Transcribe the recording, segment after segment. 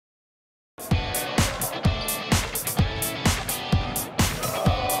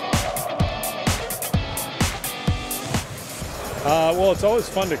Well, it's always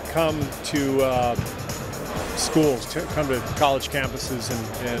fun to come to schools, to come to college campuses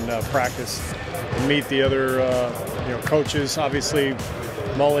and practice and meet the other coaches. Obviously,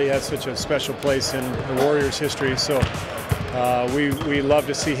 Mully has such a special place in the Warriors' history, so we love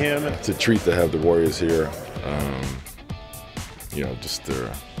to see him. It's a treat to have the Warriors here. Just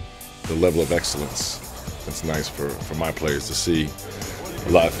the level of excellence. It's nice for my players to see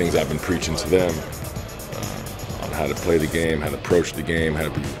a lot of things I've been preaching to them on how to play the game, how to approach the game, how to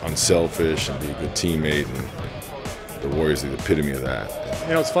be unselfish and be a good teammate. And the Warriors are the epitome of that.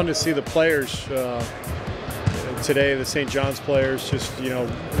 It's fun to see the players today, the St. John's players,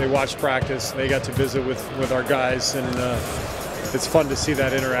 they watched practice, they got to visit with our guys, and it's fun to see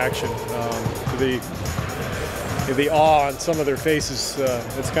that interaction. The awe on some of their faces,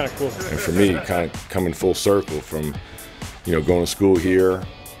 it's kind of cool. And for me, kind of coming full circle from, going to school here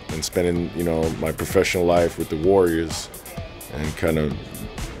and spending, my professional life with the Warriors and kind of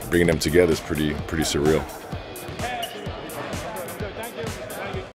bringing them together is pretty surreal.